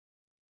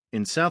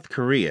In South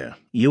Korea,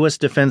 U.S.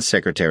 Defense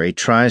Secretary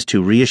tries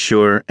to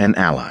reassure an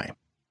ally,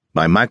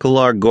 by Michael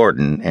R.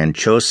 Gordon and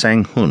Choe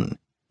Sang-Hun.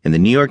 In the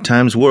New York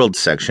Times World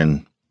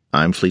section,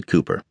 I'm Fleet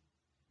Cooper.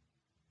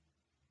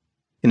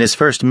 In his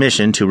first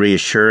mission to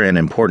reassure an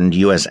important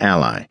U.S.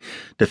 ally,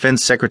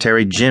 Defense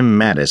Secretary Jim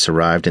Mattis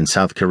arrived in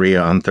South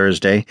Korea on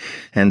Thursday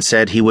and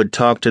said he would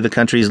talk to the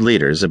country's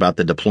leaders about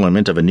the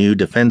deployment of a new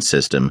defense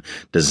system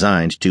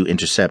designed to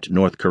intercept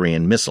North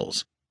Korean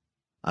missiles.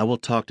 I will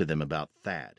talk to them about THAAD.